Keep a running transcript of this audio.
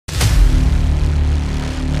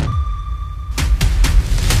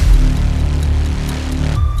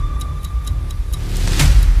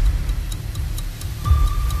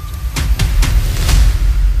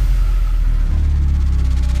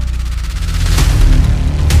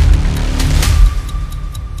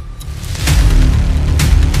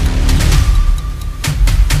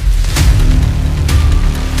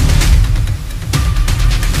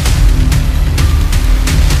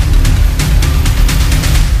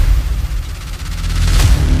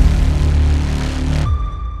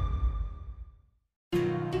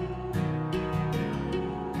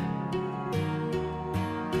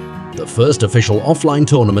first official offline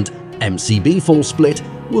tournament, MCB Full Split,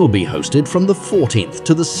 will be hosted from the 14th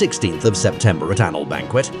to the 16th of September at Anil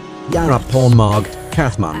Banquet, Yarap-Pornmarg,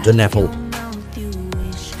 Kathmandu, Nepal.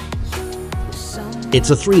 It's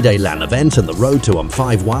a 3-day LAN event and the road to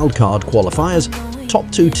 5 wildcard qualifiers. Top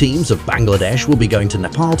 2 teams of Bangladesh will be going to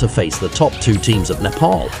Nepal to face the top 2 teams of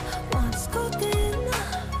Nepal.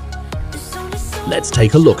 Let's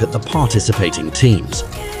take a look at the participating teams.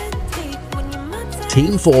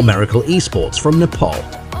 Team 4 Miracle Esports from Nepal,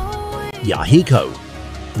 Yahiko,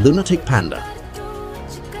 Lunatic Panda,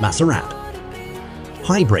 Masarat,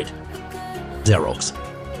 Hybrid, Xerox,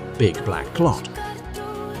 Big Black Clot.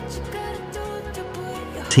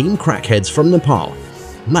 Team Crackheads from Nepal,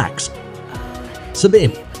 Max,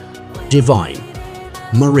 Sabin, Divine,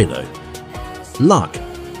 Marido, Luck,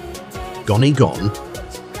 Goni Gon.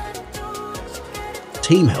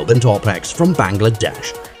 Team Helbin Top X from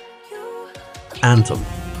Bangladesh, Anthem,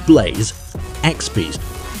 Blaze, X-Beast,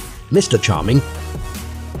 Mr. Charming,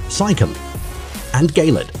 Sycon, and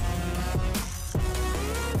Galed.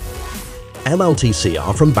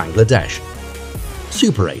 LLTCR from Bangladesh,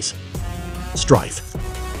 Super Ace, Strife,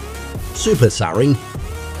 Super Saring,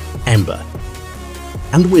 Ember,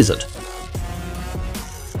 and Wizard.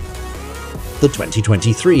 The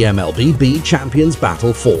 2023 MLB B Champions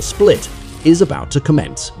Battle Full Split is about to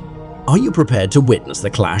commence. Are you prepared to witness the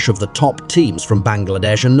clash of the top teams from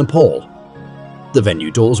Bangladesh and Nepal? The venue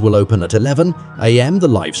doors will open at 11 AM, the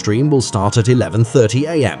live stream will start at 11:30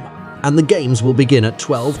 AM, and the games will begin at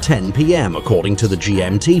 12:10 PM according to the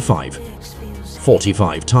GMT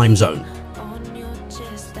 5:45 time zone.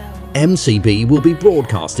 MCB will be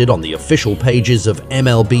broadcasted on the official pages of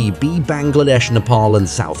MLB B Bangladesh, Nepal and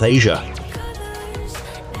South Asia.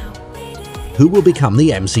 Who will become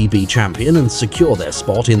the MCB champion and secure their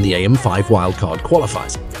spot in the AM5 wildcard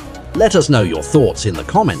qualifiers? Let us know your thoughts in the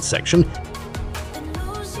comments section.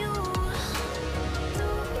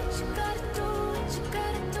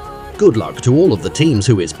 Good luck to all of the teams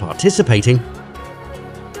who is participating.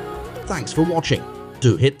 Thanks for watching.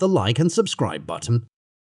 Do hit the like and subscribe button.